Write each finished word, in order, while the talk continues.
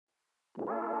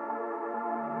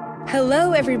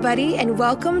Hello, everybody, and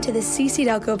welcome to the CC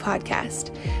Delco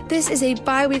podcast. This is a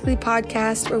bi-weekly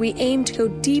podcast where we aim to go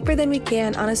deeper than we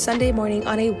can on a Sunday morning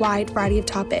on a wide variety of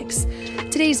topics.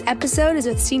 Today's episode is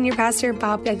with Senior Pastor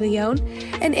Bob Gaglione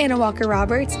and Anna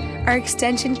Walker-Roberts, our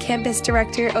Extension Campus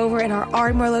Director over in our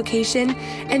Ardmore location,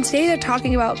 and today they're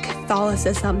talking about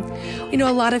Catholicism. We know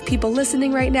a lot of people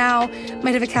listening right now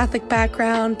might have a Catholic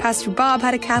background. Pastor Bob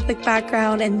had a Catholic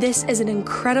background, and this is an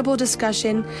incredible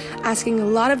discussion asking a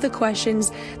lot of the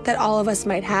questions that all of us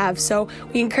might have. So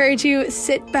we encourage you,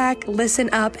 sit back, listen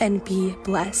up, and be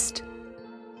blessed.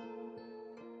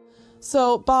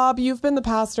 So, Bob, you've been the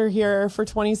pastor here for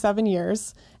 27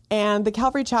 years, and the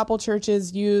Calvary Chapel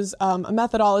churches use a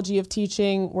methodology of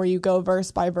teaching where you go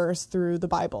verse by verse through the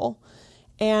Bible.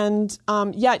 And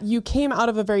yet you came out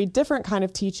of a very different kind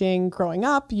of teaching growing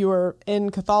up. You were in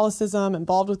Catholicism,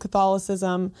 involved with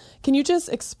Catholicism. Can you just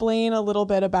explain a little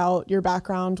bit about your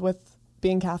background with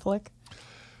being Catholic?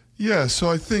 Yeah, so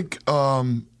I think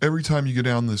every time you go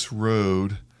down this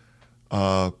road,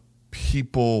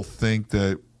 people think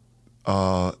that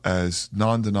as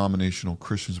non-denominational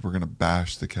Christians, we're going to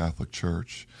bash the Catholic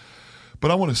Church. But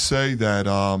I want to say that,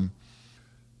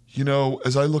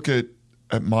 as I look at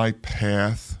my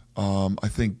path, I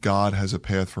think God has a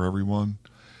path for everyone.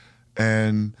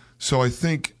 And so I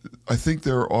think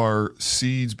there are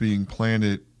seeds being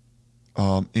planted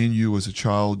in you as a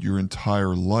child your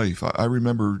entire life. I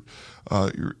remember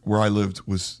where I lived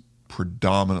was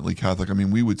predominantly Catholic. I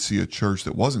mean, we would see a church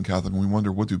that wasn't Catholic and we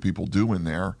wonder, what do people do in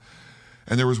there?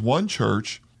 And there was one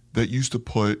church that used to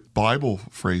put Bible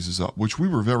phrases up, which we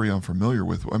were very unfamiliar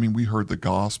with. I mean, we heard the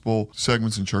gospel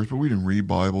segments in church, but we didn't read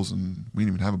Bibles, and we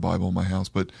didn't even have a Bible in my house.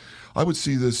 But I would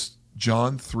see this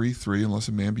John 3:3, unless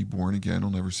a man be born again,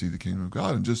 he'll never see the kingdom of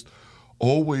God, and just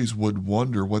always would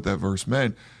wonder what that verse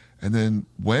meant. And then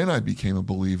when I became a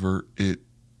believer,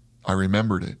 I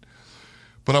remembered it.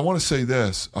 But I want to say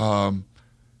this, the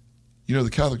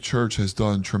Catholic Church has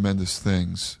done tremendous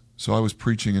things. So I was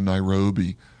preaching in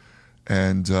Nairobi,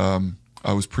 and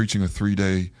I was preaching a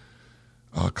 3-day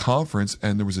conference,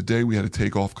 and there was a day we had to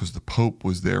take off because the Pope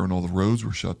was there and all the roads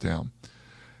were shut down.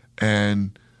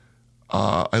 And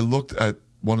I looked at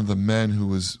one of the men who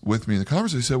was with me in the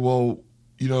conference. I said, well,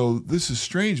 this is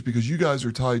strange because you guys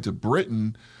are tied to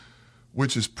Britain,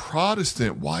 which is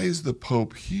Protestant. Why is the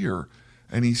Pope here?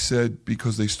 And he said,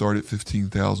 because they started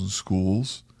 15,000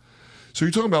 schools. So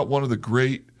you're talking about one of the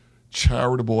great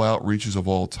charitable outreaches of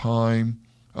all time,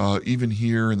 even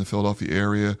here in the Philadelphia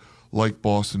area, like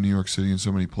Boston, New York City, and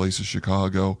so many places,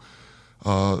 Chicago.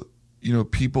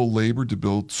 People labored to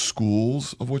build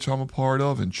schools, of which I'm a part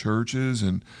of, and churches.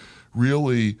 And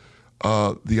really,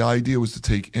 the idea was to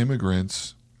take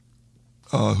immigrants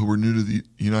who were new to the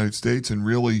United States and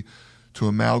really to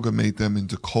amalgamate them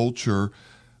into culture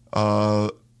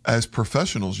as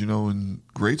professionals. In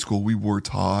grade school, we wore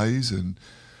ties. And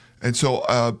so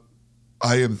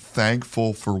I am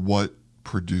thankful for what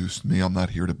produced me. I'm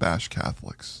not here to bash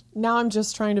Catholics. Now I'm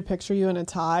just trying to picture you in a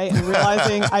tie and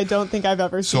realizing I don't think I've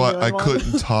ever seen you in one. So I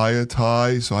couldn't tie a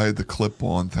tie, so I had the clip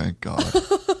on, thank God.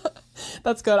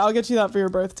 That's good. I'll get you that for your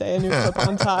birthday, a new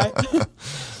clip-on tie.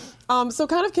 So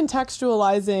kind of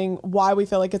contextualizing why we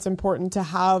feel like it's important to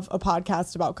have a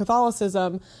podcast about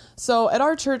Catholicism. So at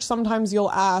our church, sometimes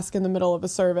you'll ask in the middle of a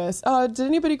service, did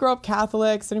anybody grow up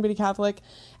Catholic? Is anybody Catholic?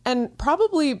 And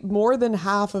probably more than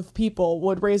half of people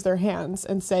would raise their hands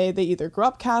and say they either grew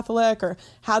up Catholic or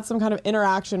had some kind of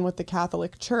interaction with the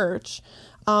Catholic Church.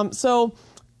 So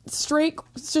straight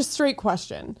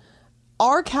question.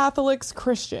 Are Catholics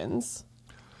Christians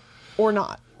or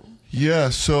not? Yeah,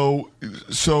 so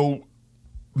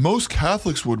most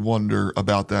Catholics would wonder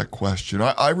about that question.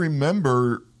 I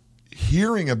remember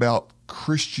hearing about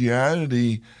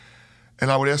Christianity,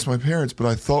 and I would ask my parents, but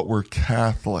I thought we're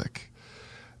Catholic.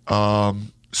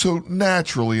 So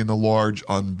naturally, in the large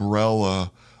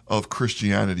umbrella of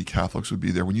Christianity, Catholics would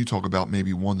be there. When you talk about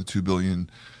maybe 1 to 2 billion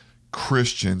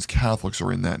Christians, Catholics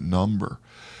are in that number.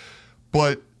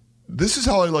 But this is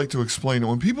how I like to explain it.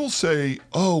 When people say,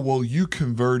 oh, well, you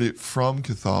converted from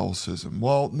Catholicism.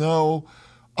 Well, no,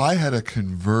 I had a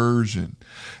conversion.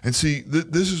 And see,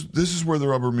 this is where the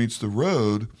rubber meets the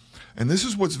road. And this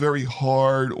is what's very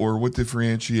hard, or what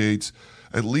differentiates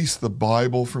at least the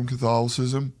Bible from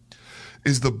Catholicism,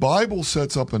 is the Bible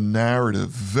sets up a narrative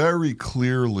very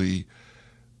clearly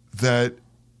that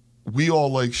we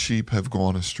all like sheep have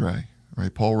gone astray.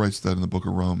 Right? Paul writes that in the book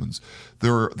of Romans.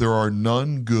 There are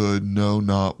none good, no,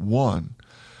 not one.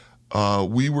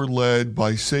 We were led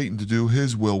by Satan to do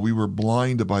his will. We were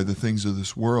blinded by the things of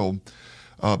this world.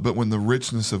 But when the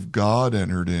richness of God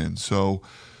entered in. So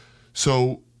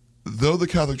So though the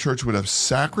Catholic Church would have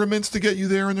sacraments to get you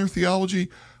there in their theology,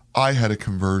 I had a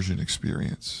conversion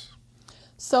experience.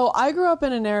 So I grew up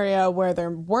in an area where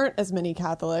there weren't as many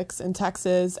Catholics in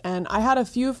Texas, and I had a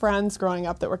few friends growing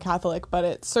up that were Catholic, but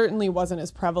it certainly wasn't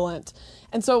as prevalent.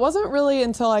 And so it wasn't really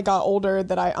until I got older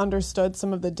that I understood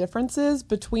some of the differences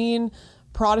between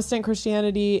Protestant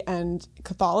Christianity and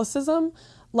Catholicism,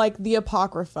 like the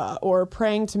Apocrypha or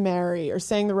praying to Mary or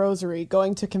saying the Rosary,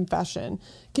 going to confession.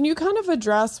 Can you kind of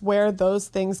address where those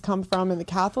things come from in the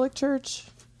Catholic Church?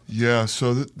 Yeah,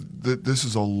 so this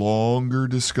is a longer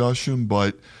discussion,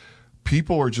 but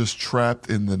people are just trapped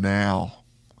in the now,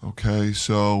 okay?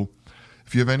 So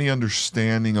if you have any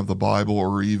understanding of the Bible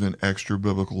or even extra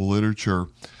biblical literature,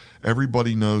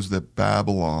 everybody knows that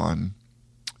Babylon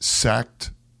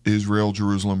sacked Israel,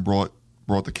 Jerusalem, brought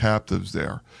the captives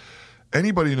there.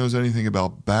 Anybody who knows anything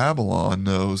about Babylon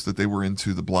knows that they were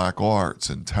into the black arts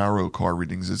and tarot card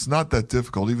readings. It's not that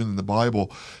difficult. Even in the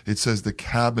Bible, it says the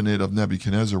cabinet of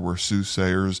Nebuchadnezzar were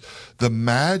soothsayers. The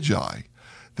magi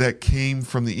that came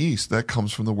from the east, that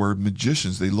comes from the word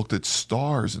magicians. They looked at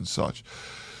stars and such.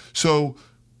 So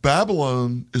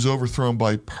Babylon is overthrown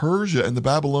by Persia, and the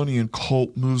Babylonian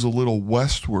cult moves a little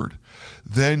westward.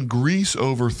 Then Greece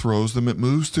overthrows them. It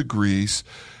moves to Greece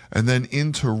and then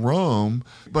into Rome.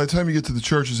 By the time you get to the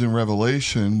churches in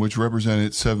Revelation, which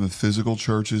represented 7 physical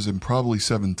churches and probably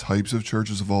 7 types of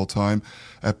churches of all time,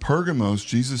 at Pergamos,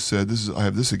 Jesus said, I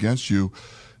have this against you,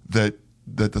 that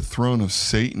the throne of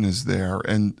Satan is there.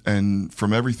 And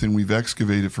from everything we've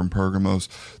excavated from Pergamos,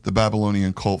 the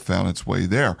Babylonian cult found its way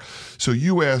there. So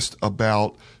you asked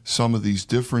about some of these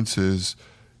differences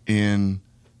in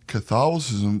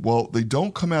Catholicism. Well, they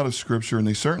don't come out of Scripture, and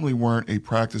they certainly weren't a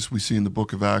practice we see in the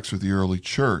book of Acts or the early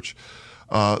church.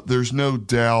 There's no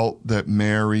doubt that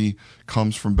Mary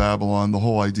comes from Babylon. The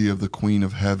whole idea of the Queen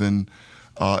of Heaven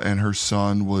and her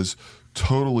son was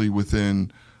totally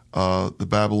within the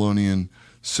Babylonian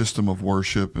system of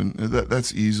worship, and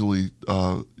that's easily,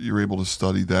 you're able to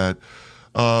study that.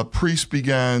 Priests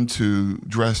began to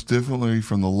dress differently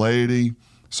from the laity.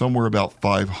 Somewhere about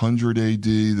 500 AD,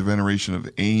 the veneration of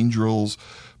angels,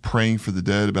 praying for the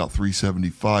dead, about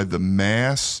 375. The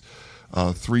Mass,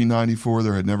 394.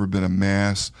 There had never been a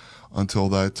Mass until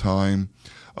that time.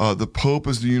 The Pope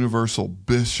is the universal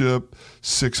bishop,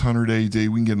 600 AD. We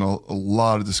can get in a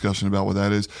lot of discussion about what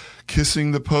that is.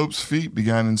 Kissing the Pope's feet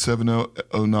began in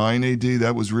 709 AD.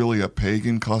 That was really a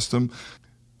pagan custom.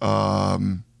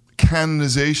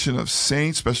 Canonization of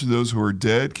saints, especially those who are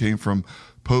dead, came from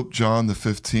Pope John the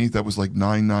 15th. That was like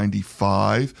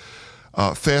 995.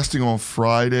 Fasting on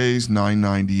Fridays,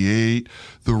 998.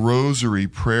 The Rosary,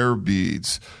 prayer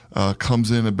beads,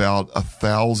 comes in about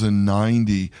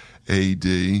 1090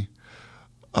 AD.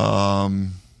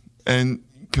 And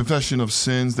confession of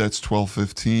sins, that's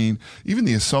 1215. Even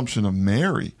the Assumption of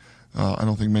Mary, I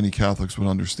don't think many Catholics would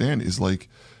understand, is like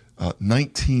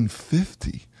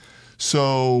 1950.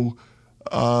 So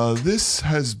this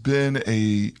has been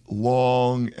a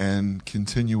long and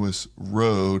continuous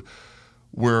road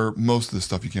where most of the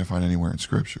stuff you can't find anywhere in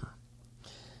Scripture.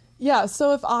 Yeah,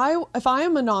 so if I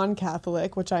am a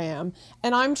non-Catholic, which I am,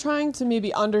 and I'm trying to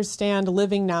maybe understand,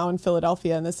 living now in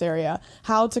Philadelphia in this area,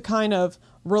 how to kind of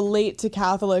relate to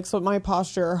Catholics, what my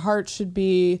posture or heart should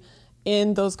be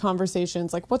in those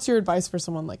conversations, like, what's your advice for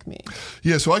someone like me?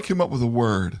 Yeah, so I came up with a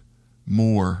word,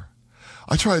 more.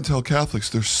 I try to tell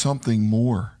Catholics there's something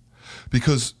more,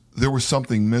 because there was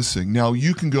something missing. Now,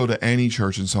 you can go to any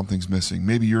church and something's missing.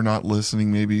 Maybe you're not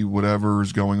listening, maybe whatever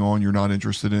is going on you're not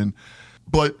interested in.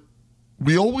 But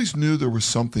we always knew there was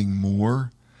something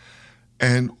more.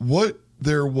 And what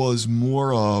there was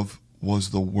more of was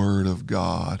the Word of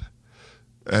God.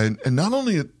 And not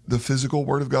only the physical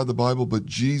Word of God, the Bible, but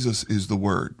Jesus is the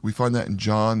Word. We find that in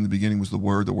John. In the beginning was the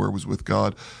Word was with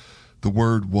God. The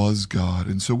Word was God.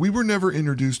 And so we were never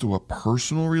introduced to a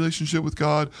personal relationship with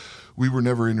God. We were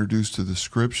never introduced to the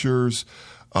Scriptures.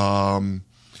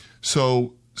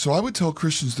 So I would tell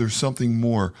Christians there's something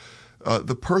more.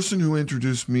 The person who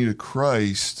introduced me to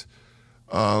Christ,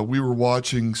 we were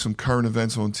watching some current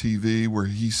events on TV where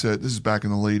he said, this is back in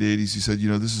the late 80s, he said,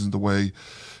 this isn't the way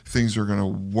things are going to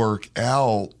work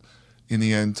out in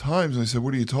the end times. And I said,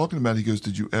 what are you talking about? He goes,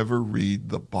 did you ever read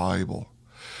the Bible?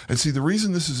 And see, the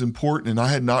reason this is important, and I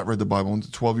had not read the Bible, I went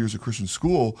to 12 years of Christian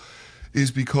school, is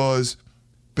because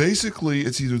basically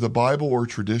it's either the Bible or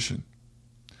tradition.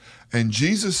 And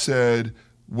Jesus said,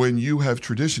 when you have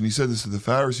tradition, he said this to the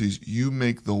Pharisees, you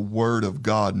make the Word of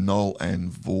God null and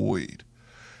void.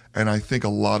 And I think a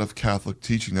lot of Catholic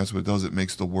teaching, that's what it does. It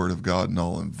makes the Word of God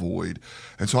null and void.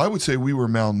 And so I would say we were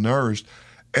malnourished.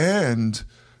 And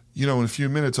in a few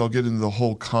minutes, I'll get into the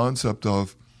whole concept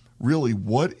of really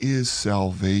what is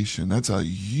salvation. That's a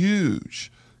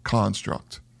huge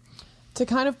construct. To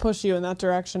kind of push you in that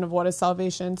direction of what is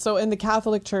salvation. So in the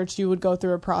Catholic Church, you would go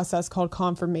through a process called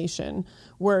confirmation,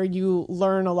 where you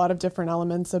learn a lot of different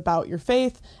elements about your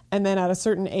faith. And then at a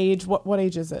certain age, what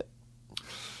age is it?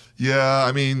 Yeah,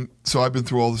 I mean, so I've been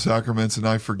through all the sacraments and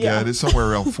I forget. It's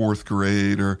somewhere around fourth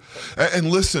grade and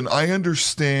listen, I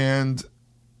understand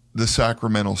the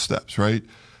sacramental steps, right?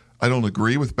 I don't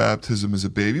agree with baptism as a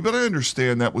baby, but I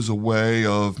understand that was a way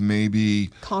of maybe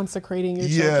consecrating your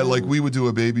children. Like we would do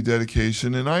a baby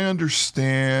dedication. And I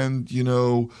understand,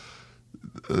 the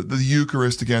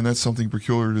Eucharist, again, that's something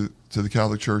peculiar to the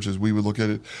Catholic Church as we would look at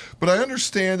it. But I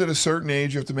understand at a certain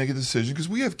age you have to make a decision, because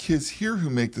we have kids here who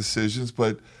make decisions,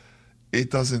 but it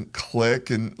doesn't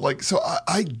click. And so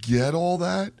I get all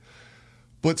that.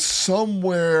 But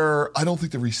somewhere, I don't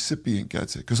think the recipient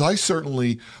gets it. Because I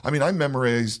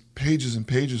memorized pages and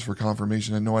pages for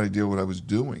confirmation. I had no idea what I was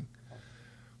doing.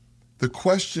 The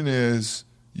question is,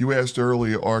 you asked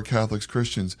earlier, are Catholics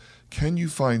Christians? Can you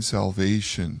find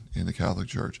salvation in the Catholic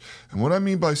Church? And what I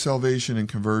mean by salvation and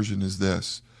conversion is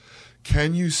this.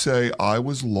 Can you say, I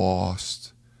was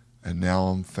lost and now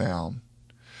I'm found?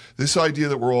 This idea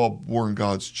that we're all born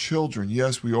God's children.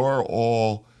 Yes, we are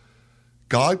all.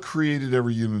 God created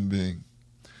every human being.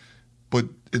 But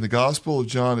in the Gospel of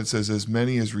John, it says, as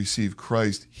many as received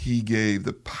Christ, he gave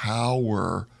the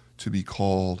power to be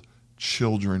called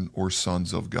children or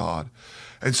sons of God.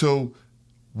 And so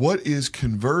what is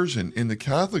conversion? In the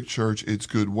Catholic Church, it's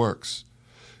good works.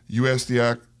 You ask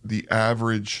the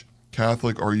average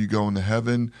Catholic, are you going to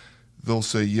heaven? They'll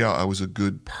say, yeah, I was a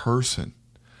good person.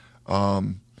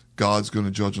 God's going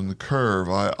to judge on the curve.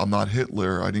 I'm not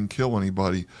Hitler. I didn't kill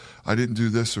anybody. I didn't do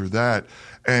this or that.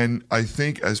 And I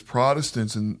think as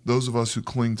Protestants and those of us who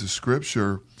cling to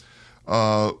Scripture,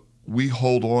 we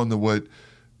hold on to what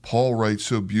Paul writes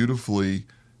so beautifully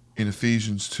in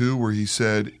Ephesians 2, where he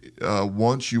said,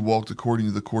 once you walked according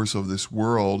to the course of this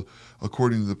world,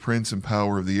 according to the prince and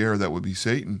power of the air, that would be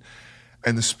Satan,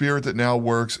 and the spirit that now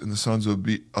works in the sons of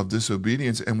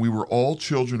disobedience, and we were all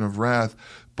children of wrath.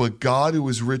 But God, who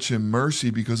is rich in mercy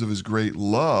because of his great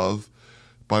love,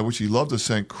 by which he loved us,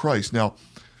 sent Christ. Now,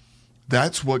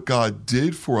 that's what God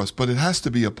did for us, but it has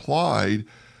to be applied.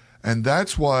 And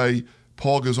that's why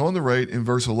Paul goes on to write in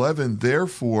verse 11,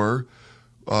 therefore,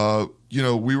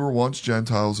 we were once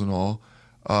Gentiles and all.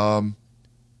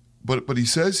 But he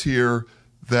says here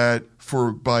that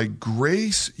for by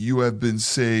grace you have been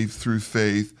saved through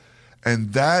faith,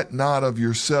 and that not of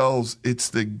yourselves, it's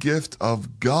the gift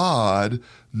of God,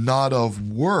 not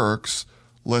of works,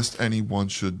 lest anyone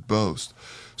should boast.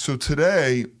 So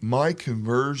today, my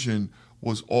conversion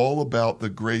was all about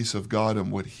the grace of God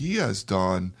and what he has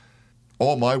done.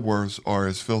 All my works are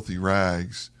as filthy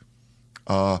rags.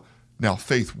 Now,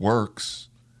 faith works.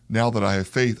 Now that I have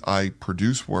faith, I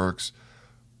produce works,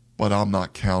 but I'm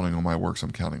not counting on my works.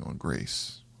 I'm counting on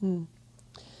grace.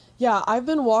 Yeah, I've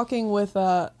been walking with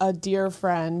a dear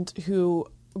friend who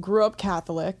grew up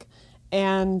Catholic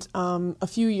and a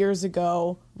few years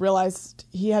ago realized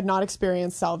he had not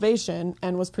experienced salvation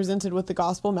and was presented with the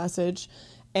gospel message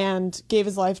and gave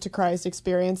his life to Christ,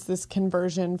 experienced this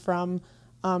conversion from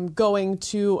going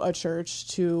to a church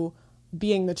to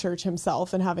being the church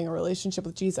himself and having a relationship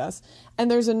with Jesus.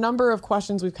 And there's a number of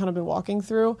questions we've kind of been walking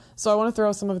through, so I want to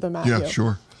throw some of them at you. Yeah,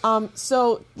 sure.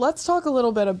 So let's talk a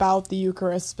little bit about the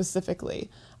Eucharist specifically.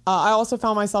 I also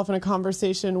found myself in a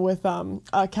conversation with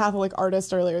a Catholic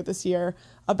artist earlier this year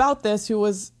about this, who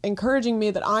was encouraging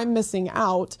me that I'm missing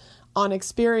out on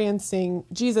experiencing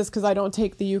Jesus because I don't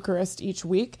take the Eucharist each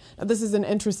week. Now, this is an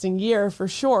interesting year for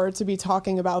sure to be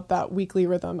talking about that weekly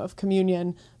rhythm of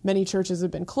communion. Many churches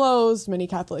have been closed. Many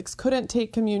Catholics couldn't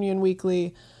take communion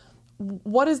weekly.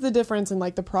 What is the difference in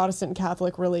the Protestant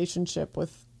Catholic relationship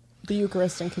with the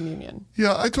Eucharist and communion?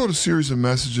 Yeah, I taught a series of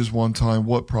messages one time,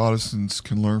 what Protestants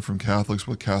can learn from Catholics,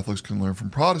 what Catholics can learn from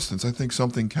Protestants. I think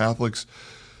something Catholics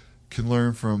can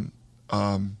learn from,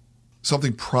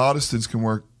 something Protestants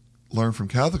can learn from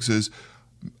Catholics is,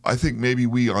 I think maybe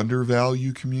we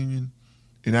undervalue communion.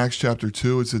 In Acts chapter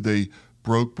 2, it said they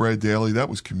broke bread daily. That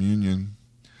was communion.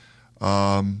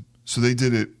 So they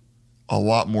did it a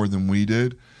lot more than we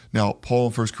did. Now, Paul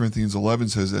in 1 Corinthians 11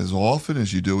 says, as often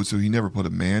as you do it, so he never put a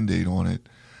mandate on it.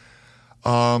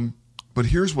 But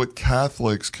here's what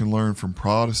Catholics can learn from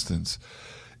Protestants.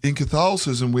 In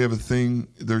Catholicism, we have a thing,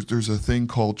 there's a thing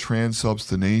called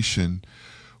transubstantiation,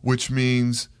 which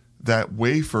means that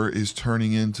wafer is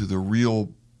turning into the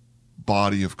real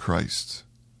body of Christ.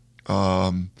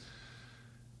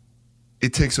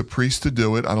 It takes a priest to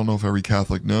do it. I don't know if every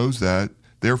Catholic knows that.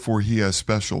 Therefore, he has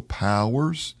special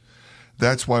powers.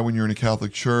 That's why when you're in a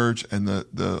Catholic church and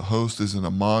the host is in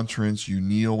a monstrance, you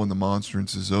kneel when the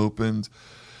monstrance is opened.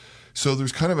 So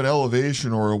there's kind of an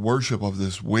elevation or a worship of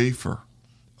this wafer.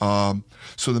 So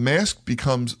the Mass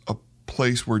becomes a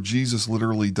place where Jesus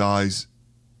literally dies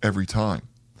every time.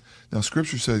 Now,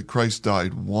 Scripture said Christ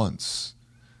died once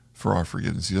for our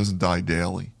forgiveness. He doesn't die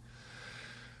daily.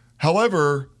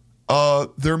 However,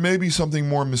 there may be something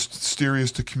more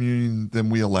mysterious to communion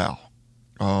than we allow.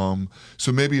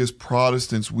 So maybe as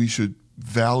Protestants, we should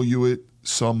value it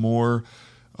some more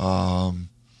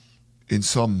in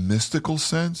some mystical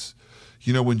sense.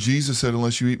 You know, when Jesus said,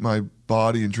 unless you eat my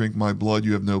body and drink my blood,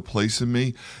 you have no place in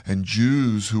me. And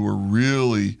Jews who were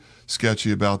really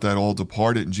sketchy about that all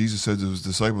departed. And Jesus said to his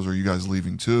disciples, are you guys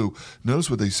leaving too?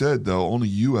 Notice what they said, though. Only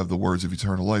you have the words of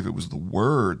eternal life. It was the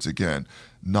words, again,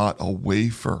 not a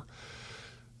wafer.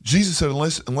 Jesus said,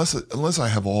 unless I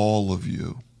have all of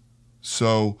you.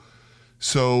 So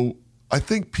I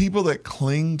think people that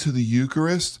cling to the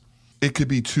Eucharist, it could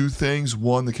be two things.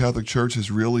 One, the Catholic Church has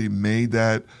really made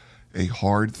that a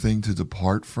hard thing to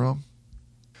depart from.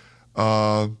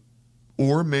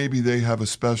 Or maybe they have a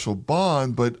special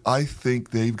bond, but I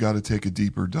think they've got to take a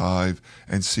deeper dive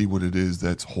and see what it is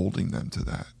that's holding them to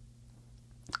that.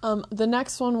 The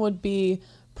next one would be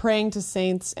praying to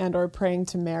saints and or praying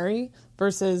to Mary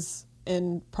versus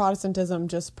in Protestantism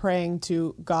just praying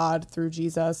to God through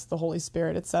Jesus, the Holy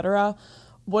Spirit, etc.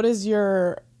 What is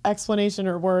your explanation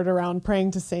or word around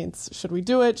praying to saints? Should we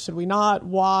do it? Should we not?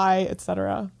 Why?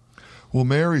 Etc. Well,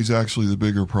 Mary's actually the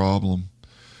bigger problem.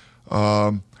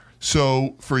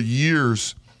 So for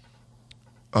years,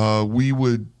 we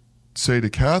would say to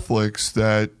Catholics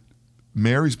that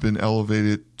Mary's been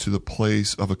elevated to the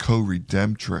place of a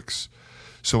co-redemptrix.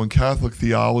 So in Catholic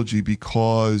theology,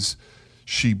 because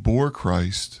she bore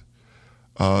Christ,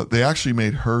 they actually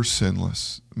made her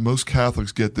sinless. Most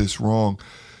Catholics get this wrong.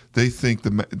 They think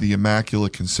the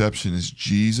Immaculate Conception is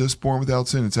Jesus born without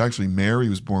sin. It's actually Mary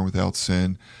was born without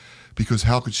sin, because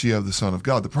how could she have the Son of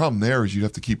God? The problem there is you'd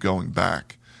have to keep going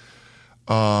back.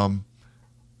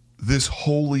 This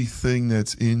holy thing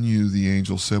that's in you, the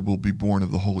angel said, will be born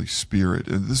of the Holy Spirit.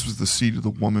 And this was the seed of the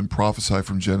woman prophesied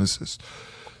from Genesis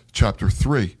chapter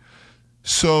 3.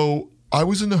 So I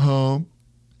was in the home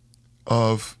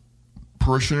of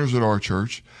parishioners at our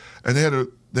church, and they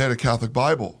had a Catholic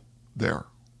Bible there.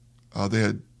 They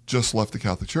had just left the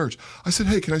Catholic Church. I said,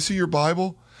 hey, can I see your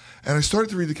Bible? And I started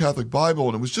to read the Catholic Bible,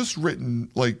 and it was just written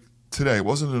like today. It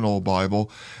wasn't an old Bible.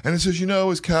 And it says,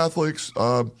 as Catholics,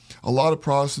 a lot of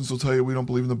Protestants will tell you we don't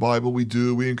believe in the Bible. We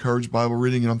do. We encourage Bible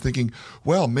reading. And I'm thinking,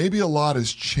 well, maybe a lot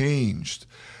has changed.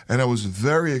 And I was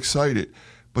very excited.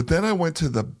 But then I went to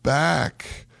the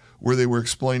back where they were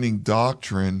explaining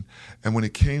doctrine. And when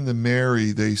it came to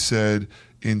Mary, they said,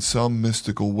 in some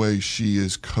mystical way, she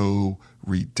is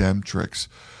co-redemptrix.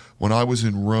 When I was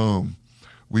in Rome,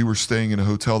 we were staying in a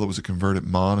hotel that was a converted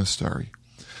monastery.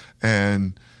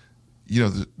 And,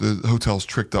 the hotel's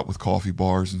tricked up with coffee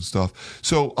bars and stuff.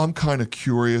 So I'm kind of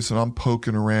curious and I'm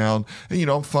poking around and,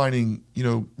 I'm finding,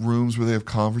 rooms where they have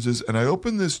conferences. And I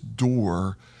opened this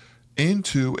door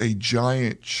into a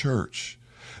giant church.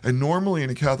 And normally in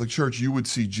a Catholic church, you would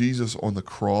see Jesus on the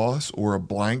cross or a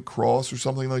blank cross or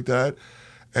something like that.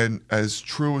 And as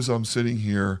true as I'm sitting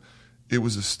here, it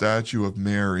was a statue of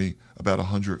Mary about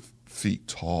 100 feet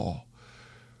tall.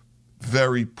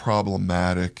 Very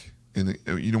problematic.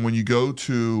 When you go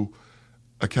to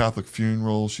a Catholic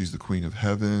funeral, she's the Queen of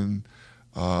Heaven.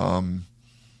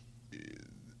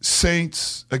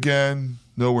 Saints, again,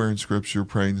 nowhere in Scripture,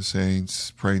 praying to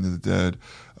saints, praying to the dead.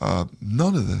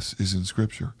 None of this is in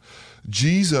Scripture.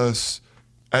 Jesus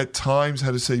at times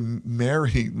had to say,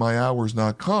 Mary, my hour is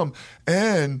not come.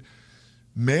 And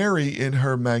Mary, in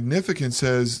her Magnificat,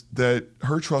 says that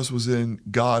her trust was in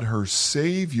God, her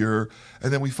Savior.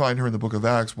 And then we find her in the book of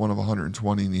Acts, one of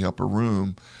 120 in the upper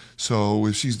room. So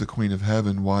if she's the Queen of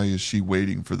Heaven, why is she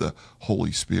waiting for the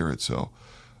Holy Spirit? So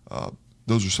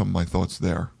those are some of my thoughts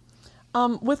there.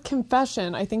 With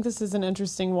confession, I think this is an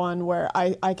interesting one where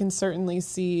I can certainly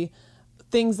see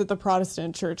things that the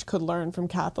Protestant church could learn from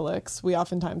Catholics. We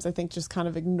oftentimes, I think, just kind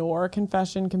of ignore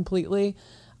confession completely.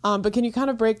 But can you kind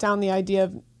of break down the idea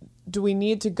of, do we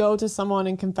need to go to someone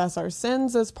and confess our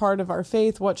sins as part of our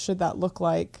faith? What should that look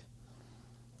like?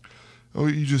 Oh,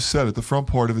 you just said it. The front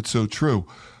part of it's so true.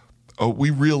 We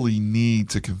really need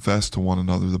to confess to one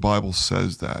another. The Bible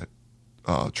says that.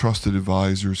 Trusted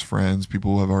advisors, friends,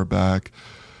 people who have our back.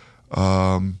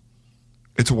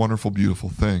 It's a wonderful, beautiful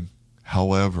thing.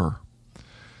 However,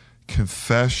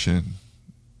 confession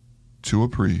to a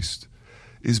priest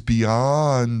is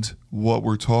beyond what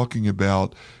we're talking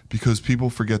about, because people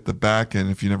forget the back end.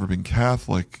 If you've never been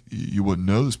Catholic, you wouldn't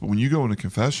know this, but when you go in a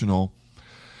confessional,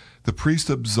 the priest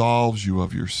absolves you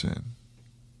of your sin.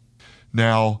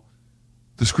 Now,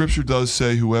 the scripture does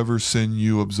say whoever sin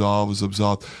you absolve is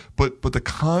absolved, but the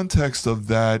context of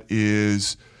that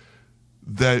is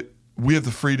that we have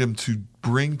the freedom to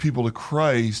bring people to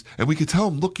Christ, and we could tell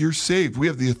them, look, you're saved. We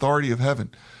have the authority of heaven.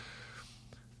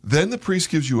 Then the priest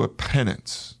gives you a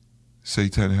penance. Say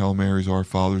 10 Hail Marys, Our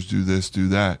Fathers, do this, do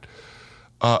that.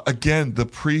 Again, the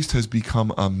priest has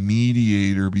become a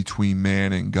mediator between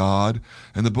man and God.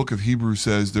 And the book of Hebrews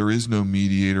says there is no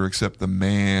mediator except the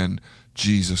man,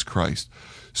 Jesus Christ.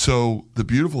 So the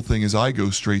beautiful thing is I go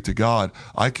straight to God.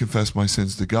 I confess my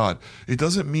sins to God. It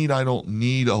doesn't mean I don't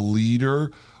need a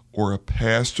leader or a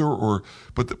pastor,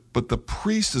 but the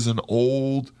priest is an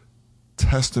Old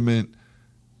Testament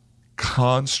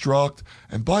construct.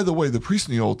 And by the way, the priest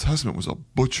in the Old Testament was a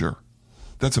butcher.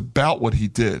 That's about what he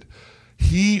did.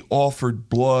 He offered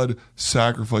blood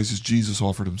sacrifices. Jesus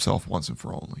offered himself once and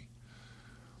for only.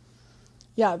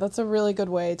 Yeah, that's a really good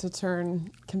way to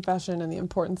turn confession and the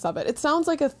importance of it. It sounds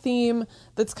like a theme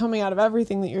that's coming out of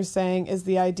everything that you're saying is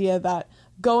the idea that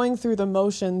going through the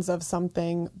motions of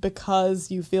something because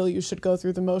you feel you should go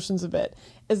through the motions of it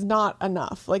is not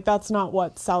enough. Like, that's not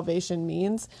what salvation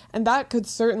means. And that could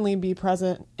certainly be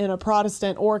present in a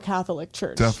Protestant or Catholic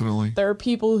church. Definitely. There are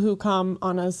people who come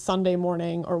on a Sunday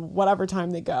morning or whatever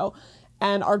time they go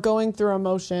and are going through a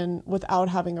motion without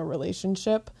having a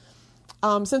relationship.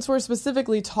 Since we're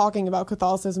specifically talking about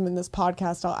Catholicism in this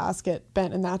podcast, I'll ask it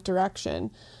bent in that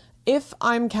direction. If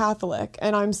I'm Catholic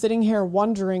and I'm sitting here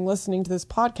wondering, listening to this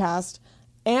podcast,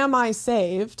 am I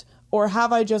saved or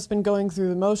have I just been going through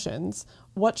the motions?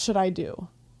 What should I do?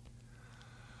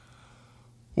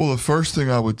 Well, the first thing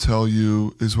I would tell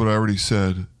you is what I already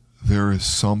said. There is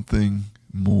something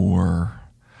more.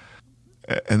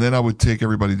 And then I would take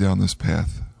everybody down this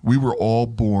path. We were all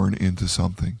born into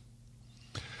something.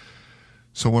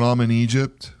 So when I'm in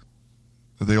Egypt,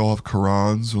 they all have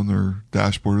Qurans on their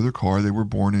dashboard of their car. They were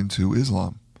born into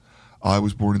Islam. I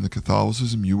was born into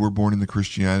Catholicism. You were born into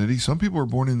Christianity. Some people are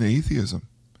born into atheism.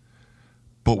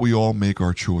 But we all make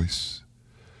our choice.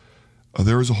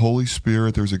 There is a Holy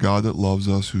Spirit. There's a God that loves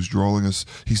us, who's drawing us.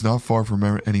 He's not far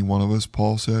from any one of us,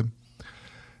 Paul said.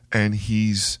 And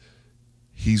he's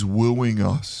wooing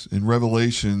us. In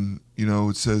Revelation,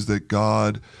 it says that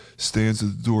God stands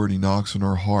at the door and he knocks on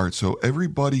our heart. So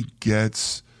everybody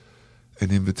gets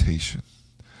an invitation.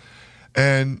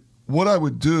 And what I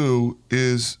would do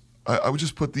is I would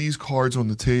just put these cards on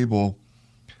the table.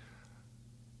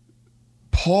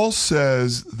 Paul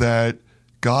says that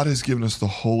God has given us the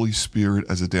Holy Spirit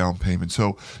as a down payment.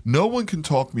 So no one can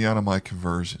talk me out of my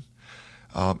conversion.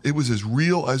 It was as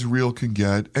real can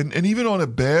get. And even on a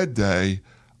bad day,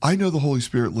 I know the Holy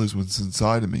Spirit lives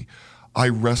inside of me. I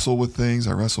wrestle with things.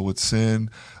 I wrestle with sin.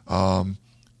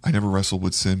 I never wrestled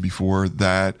with sin before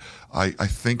that. I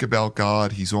think about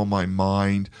God. He's on my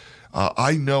mind.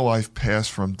 I know I've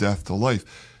passed from death to life.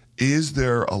 Is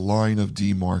there a line of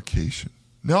demarcation?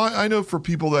 Now, I know for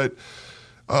people that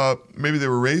maybe they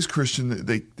were raised Christian,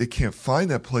 they can't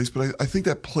find that place, but I think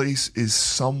that place is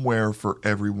somewhere for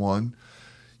everyone.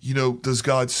 Does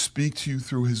God speak to you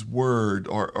through his word?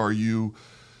 Are you...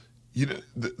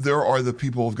 there are the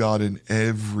people of God in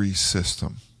every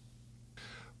system.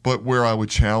 But where I would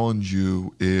challenge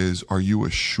you is, are you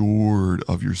assured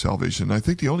of your salvation? And I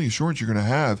think the only assurance you're going to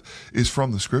have is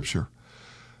from the scripture.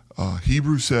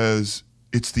 Hebrews says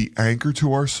it's the anchor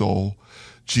to our soul.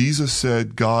 Jesus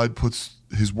said God puts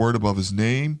his word above his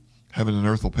name. Heaven and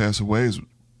earth will pass away.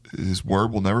 His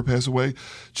word will never pass away.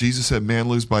 Jesus said man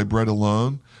lives by bread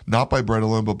alone, not by bread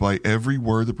alone, but by every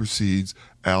word that proceeds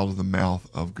out of the mouth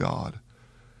of God.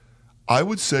 I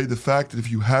would say the fact that if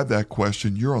you have that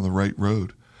question, you're on the right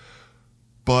road.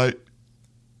 But,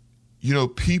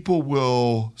 people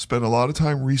will spend a lot of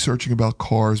time researching about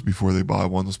cars before they buy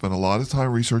one. They'll spend a lot of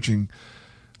time researching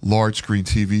large screen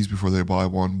TVs before they buy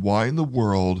one. Why in the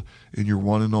world, in your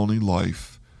one and only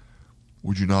life,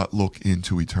 would you not look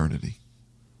into eternity?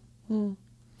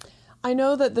 I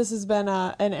know that this has been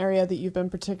an area that you've been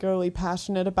particularly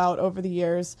passionate about over the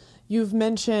years. You've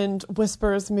mentioned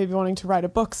Whispers, maybe wanting to write a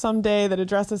book someday that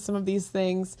addresses some of these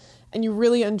things, and you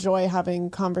really enjoy having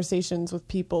conversations with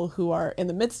people who are in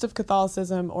the midst of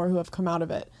Catholicism or who have come out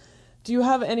of it. Do you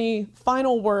have any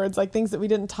final words, like things that we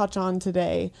didn't touch on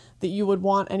today, that you would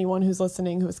want anyone who's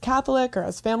listening who is Catholic or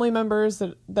has family members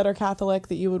that are Catholic,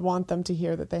 that you would want them to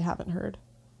hear that they haven't heard?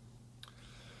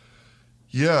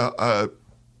 Yeah,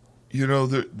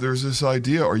 there's this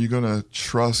idea, are you going to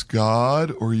trust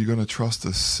God or are you going to trust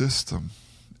the system?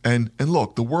 And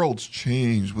look, the world's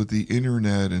changed with the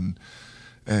internet and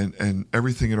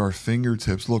everything at our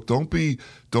fingertips. Look, don't be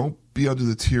under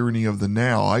the tyranny of the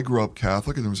now. I grew up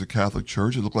Catholic and there was a Catholic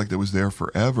church. It looked like that was there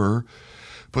forever.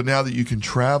 But now that you can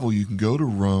travel, you can go to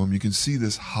Rome, you can see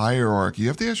this hierarchy. You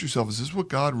have to ask yourself, is this what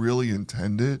God really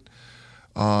intended?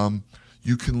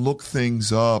 You can look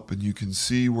things up and you can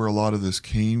see where a lot of this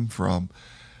came from.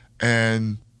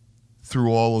 And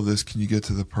through all of this, can you get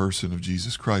to the person of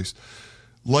Jesus Christ?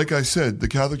 Like I said, the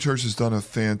Catholic Church has done a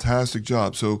fantastic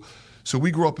job. So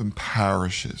we grew up in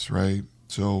parishes, right?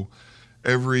 So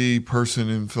every person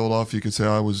in Philadelphia could say,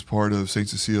 I was part of St.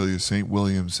 Cecilia, St.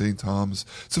 William, St. Thomas.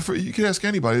 So you can ask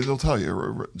anybody, they'll tell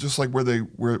you. Just like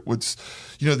what's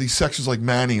these sections like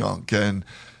Manayunk, and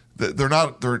they're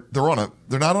not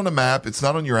on a map. It's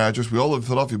not on your address. We all live in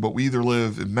Philadelphia, but we either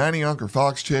live in Manayunk or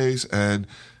Fox Chase, and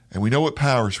we know what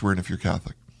parish we're in if you're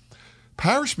Catholic.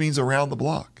 Parish means around the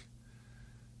block.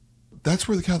 That's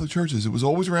where the Catholic Church is. It was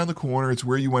always around the corner. It's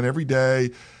where you went every day.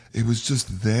 It was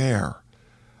just there.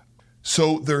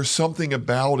 So there's something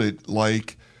about it,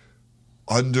 like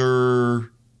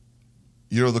under,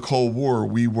 the Cold War,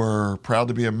 we were proud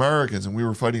to be Americans and we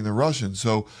were fighting the Russians.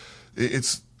 So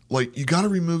it's like you got to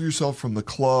remove yourself from the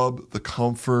club, the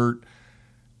comfort,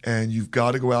 and you've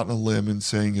got to go out on a limb and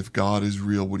saying, if God is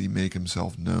real, would he make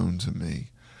himself known to me?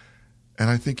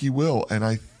 And I think he will. And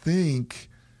I think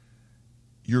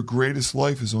your greatest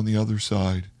life is on the other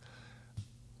side.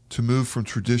 To move from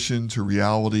tradition to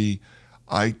reality,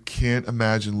 I can't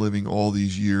imagine living all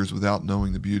these years without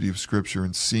knowing the beauty of Scripture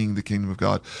and seeing the kingdom of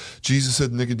God. Jesus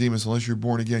said to Nicodemus, unless you're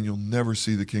born again, you'll never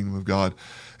see the kingdom of God.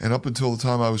 And up until the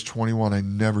time I was 21, I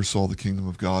never saw the kingdom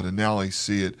of God. And now I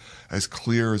see it as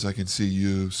clear as I can see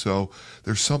you. So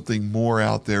there's something more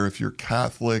out there. If you're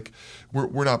Catholic,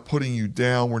 we're not putting you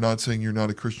down. We're not saying you're not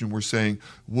a Christian. We're saying,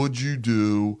 would you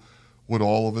do what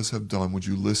all of us have done? Would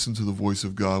you listen to the voice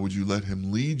of God? Would you let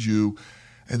him lead you?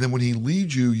 And then when he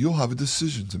leads you, you'll have a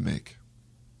decision to make.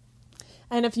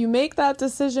 And if you make that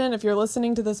decision, if you're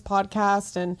listening to this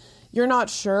podcast and you're not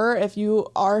sure if you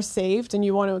are saved and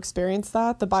you want to experience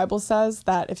that, the Bible says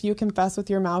that if you confess with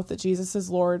your mouth that Jesus is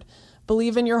Lord,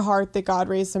 believe in your heart that God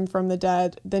raised him from the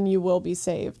dead, then you will be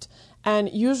saved.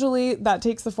 And usually that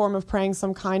takes the form of praying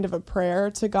some kind of a prayer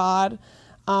to God,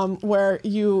 where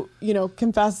you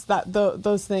confess that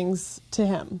those things to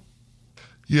him.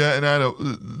 Yeah, and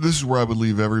this is where I would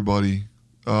leave everybody.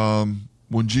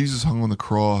 When Jesus hung on the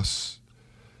cross,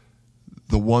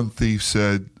 the one thief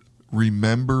said,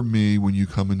 remember me when you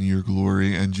come into your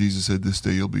glory. And Jesus said, this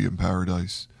day you'll be in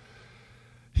paradise.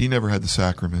 He never had the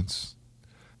sacraments.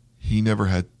 He never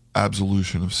had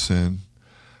absolution of sin.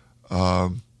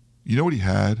 You know what he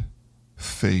had?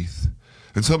 Faith.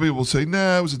 And some people will say,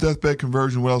 nah, it was a deathbed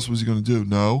conversion. What else was he going to do?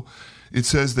 No. It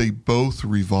says they both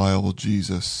reviled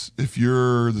Jesus. If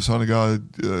you're the Son of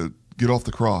God, get off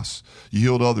the cross. You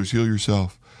healed others, heal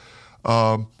yourself.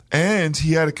 And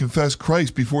he had to confess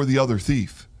Christ before the other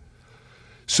thief.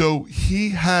 So he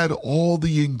had all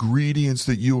the ingredients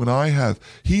that you and I have.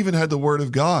 He even had the Word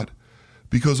of God.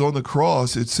 Because on the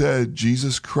cross, it said,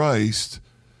 Jesus Christ,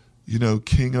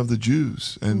 King of the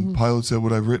Jews. And Pilate said,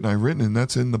 what I've written, and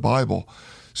that's in the Bible.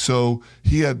 So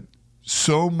he had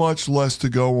so much less to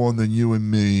go on than you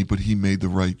and me, but he made the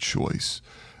right choice.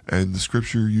 And the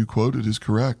scripture you quoted is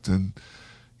correct. And,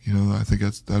 I think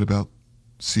that about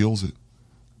seals it.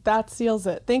 That seals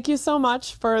it. Thank you so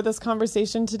much for this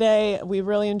conversation today. We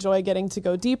really enjoy getting to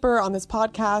go deeper on this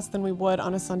podcast than we would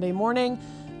on a Sunday morning.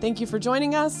 Thank you for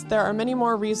joining us. There are many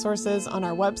more resources on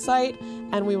our website,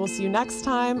 and we will see you next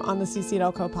time on the CC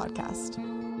Delco podcast.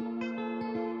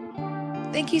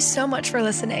 Thank you so much for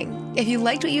listening. If you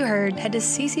liked what you heard, head to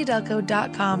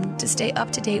ccdelco.com to stay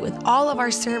up to date with all of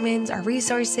our sermons, our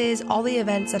resources, all the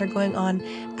events that are going on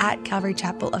at Calvary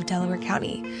Chapel of Delaware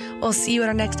County. We'll see you in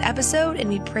our next episode, and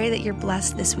we pray that you're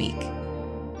blessed this week.